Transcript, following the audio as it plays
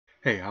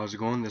Hey, how's it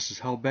going? This is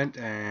Hellbent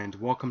and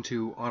welcome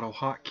to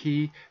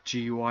AutoHotkey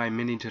GUI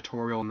mini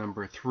tutorial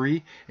number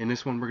 3. In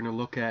this one we're going to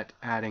look at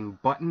adding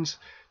buttons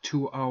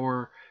to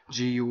our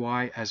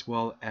GUI as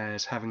well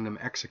as having them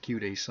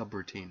execute a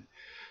subroutine.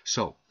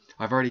 So,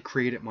 I've already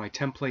created my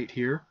template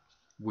here,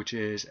 which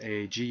is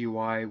a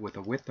GUI with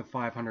a width of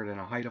 500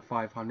 and a height of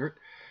 500.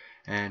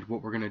 And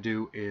what we're going to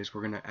do is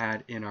we're going to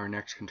add in our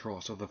next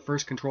control. So the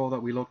first control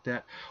that we looked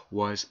at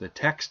was the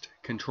text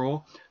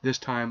control. This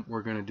time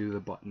we're going to do the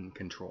button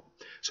control.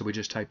 So we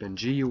just type in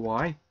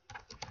GUI,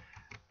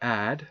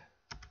 add,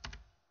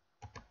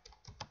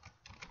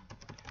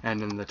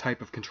 and then the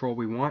type of control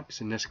we want.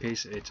 So in this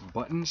case it's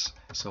buttons.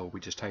 So we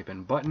just type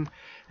in button,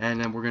 and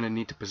then we're going to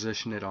need to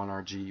position it on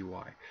our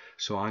GUI.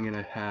 So I'm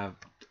going to have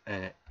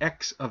an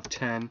X of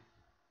 10,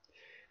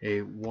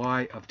 a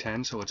Y of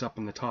 10, so it's up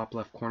in the top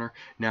left corner.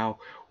 Now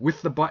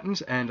with the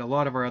buttons and a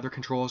lot of our other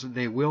controls,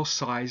 they will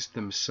size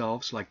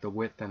themselves, like the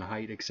width and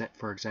height,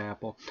 for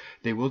example.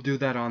 They will do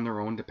that on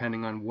their own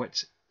depending on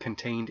what's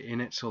contained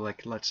in it. So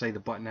like, let's say the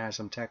button has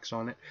some text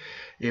on it,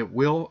 it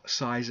will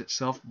size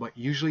itself, but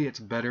usually it's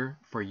better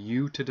for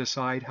you to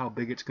decide how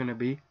big it's going to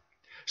be,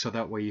 so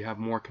that way you have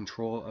more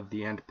control of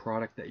the end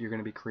product that you're going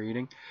to be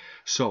creating.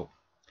 So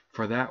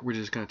for that, we're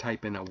just going to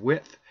type in a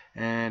width,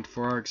 and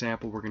for our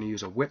example we're going to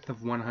use a width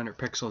of 100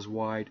 pixels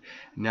wide.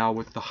 Now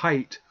with the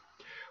height,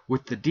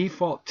 with the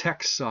default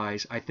text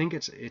size, I think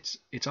it's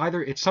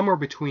somewhere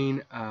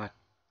between a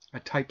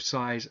type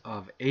size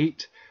of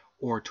 8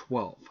 or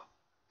 12.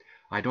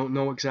 I don't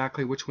know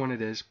exactly which one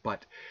it is,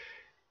 but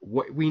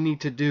what we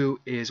need to do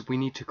is we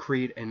need to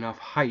create enough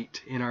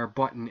height in our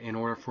button in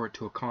order for it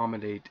to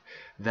accommodate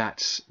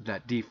that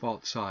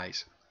default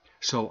size.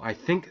 So I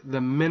think the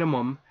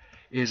minimum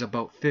is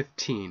about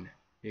 15.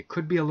 It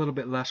could be a little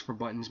bit less for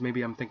buttons.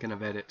 Maybe I'm thinking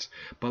of edits.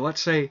 But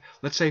let's say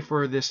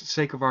for this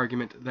sake of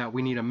argument that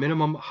we need a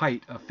minimum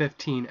height of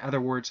 15. In other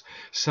words,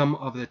 some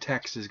of the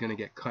text is going to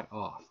get cut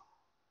off.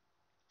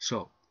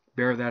 So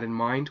bear that in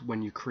mind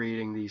when you're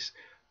creating these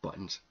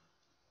buttons.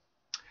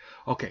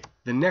 Okay,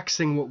 the next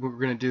thing what we're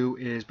going to do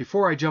is,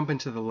 before I jump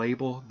into the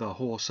label, the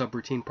whole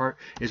subroutine part,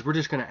 is we're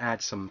just going to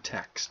add some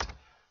text.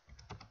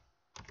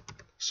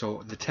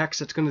 So the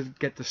text that's going to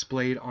get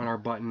displayed on our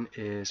button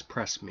is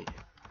 "Press Me."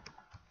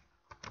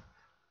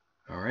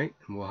 Alright,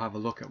 and we'll have a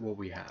look at what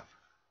we have.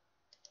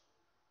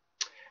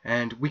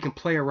 And we can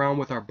play around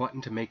with our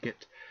button to make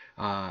it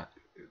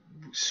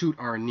suit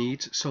our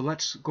needs. So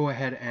let's go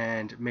ahead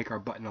and make our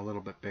button a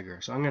little bit bigger.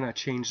 So I'm going to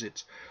change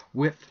its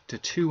width to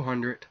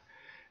 200,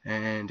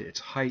 and its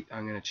height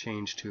I'm going to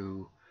change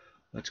to,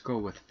 let's go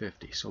with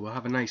 50. So we'll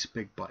have a nice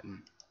big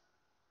button.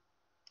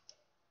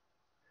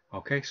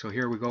 Okay, so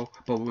here we go.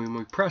 But when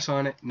we press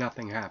on it,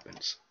 nothing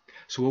happens.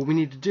 So what we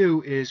need to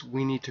do is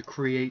we need to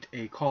create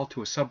a call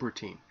to a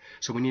subroutine.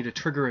 So we need to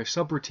trigger a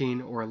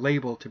subroutine or a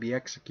label to be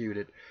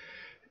executed.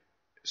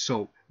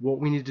 So what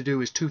we need to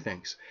do is two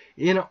things.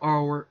 In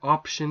our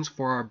options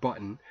for our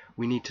button,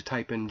 we need to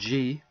type in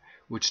G,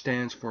 which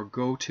stands for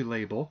Go to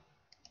Label.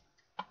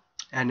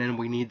 And then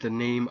we need the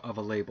name of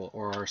a label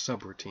or our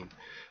subroutine.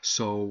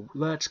 So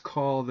let's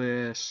call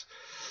this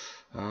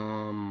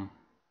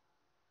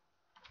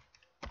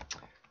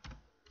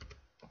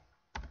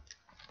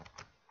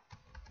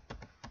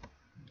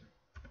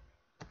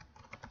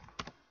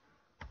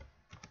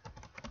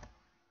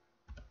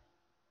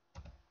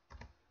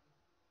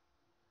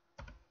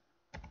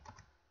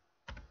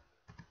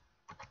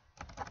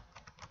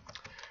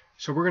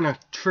so we're going to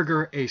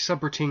trigger a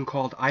subroutine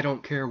called I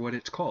don't care what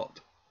it's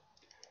called.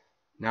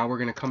 Now we're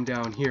going to come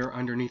down here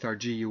underneath our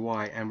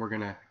GUI and we're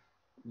going to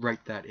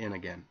write that in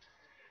again.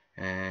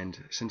 And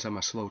since I'm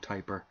a slow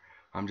typer,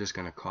 I'm just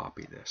going to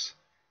copy this.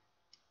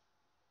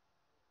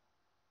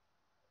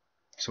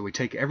 So we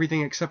take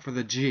everything except for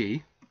the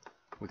G,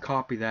 we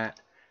copy that,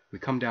 we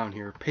come down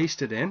here,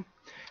 paste it in,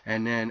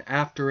 and then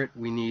after it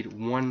we need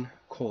 1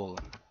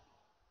 colon.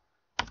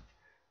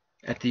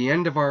 At the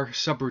end of our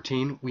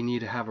subroutine, we need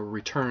to have a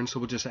return, so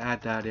we'll just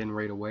add that in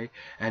right away.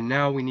 And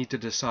now we need to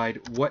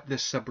decide what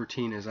this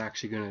subroutine is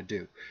actually going to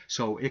do.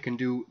 So it can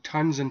do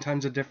tons and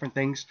tons of different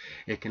things.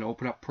 It can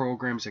open up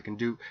programs. It can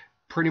do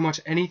pretty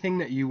much anything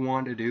that you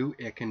want to do.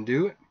 It can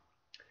do it.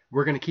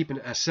 We're going to keep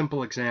a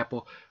simple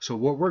example. So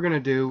what we're going to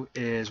do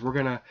is we're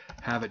going to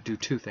have it do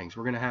two things.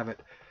 We're going to have it,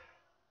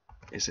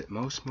 is it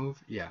mouse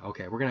move? Yeah,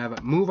 okay. We're going to have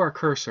it move our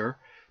cursor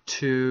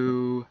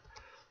to,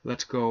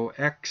 let's go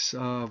X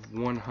of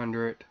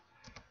 100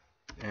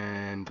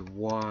 and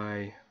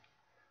Y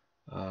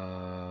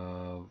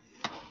of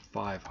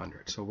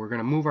 500. So we're going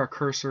to move our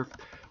cursor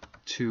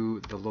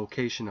to the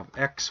location of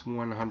X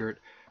 100,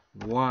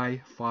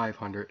 Y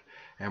 500,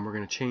 and we're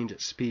going to change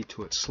its speed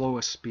to its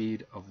slowest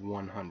speed of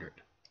 100.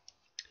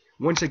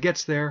 Once it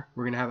gets there,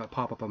 we're going to have it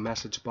pop up a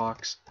message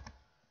box.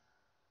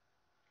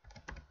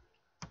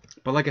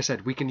 But like I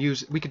said, we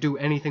could do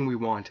anything we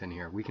want in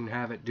here. We can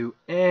have it do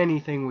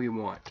anything we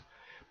want.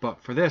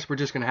 But for this, we're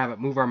just going to have it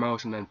move our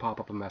mouse and then pop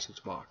up a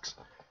message box.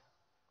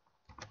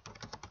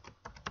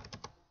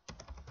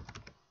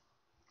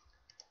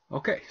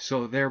 Okay,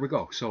 so there we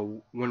go.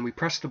 So when we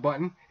press the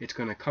button, it's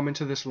going to come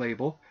into this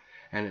label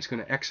and it's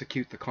going to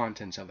execute the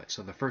contents of it.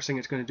 So the first thing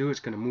it's going to do is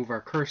going to move our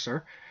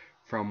cursor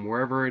from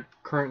wherever it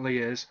currently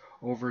is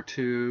over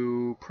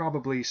to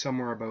probably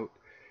somewhere about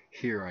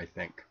here, I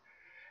think.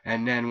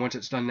 And then once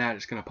it's done that,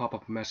 it's going to pop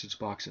up a message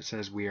box that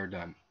says we are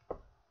done.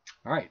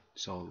 Alright,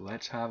 so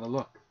let's have a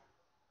look.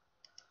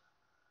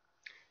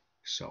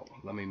 So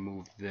let me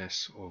move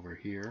this over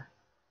here.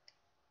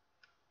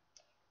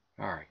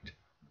 Alright.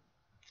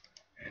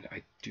 And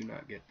I do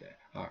not get that.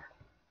 Alright.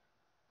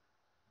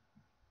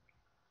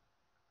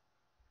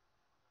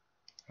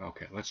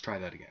 Okay, let's try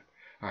that again.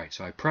 Alright,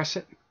 so I press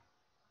it,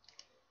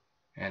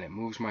 and it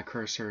moves my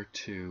cursor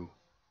to...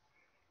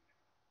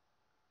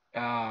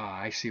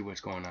 I see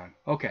what's going on.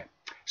 Okay,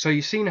 so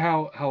you've seen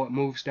how it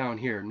moves down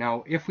here.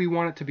 Now, if we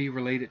want it to be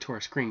related to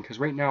our screen, because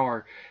right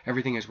now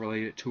everything is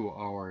related to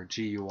our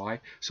GUI,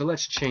 so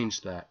let's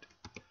change that.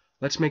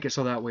 Let's make it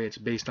so that way it's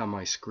based on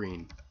my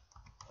screen.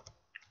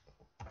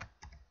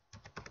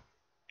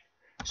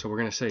 So we're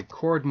going to say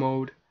chord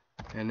mode,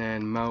 and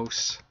then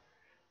mouse,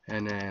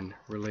 and then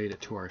relate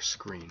it to our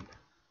screen.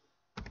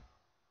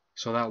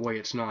 So that way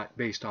it's not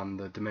based on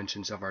the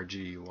dimensions of our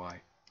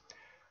GUI.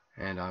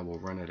 And I will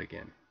run it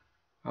again.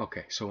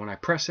 Okay, so when I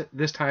press it,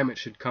 this time it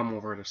should come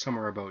over to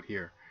somewhere about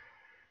here.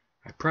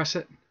 I press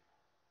it,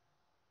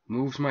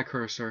 moves my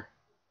cursor,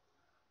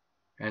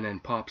 and then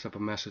pops up a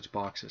message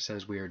box that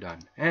says we are done.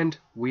 And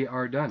we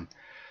are done.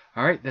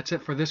 Alright, that's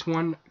it for this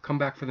one. Come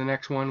back for the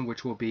next one,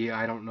 which will be,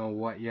 I don't know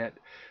what yet,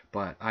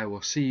 but I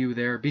will see you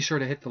there. Be sure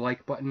to hit the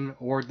like button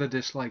or the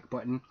dislike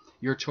button.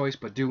 Your choice,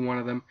 but do one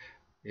of them.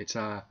 It's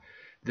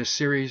this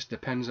series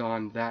depends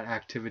on that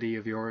activity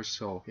of yours,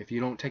 so if you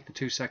don't take the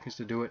 2 seconds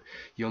to do it,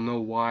 you'll know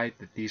why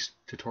that these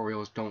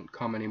tutorials don't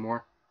come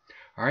anymore.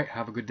 Alright,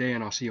 have a good day,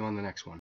 and I'll see you on the next one.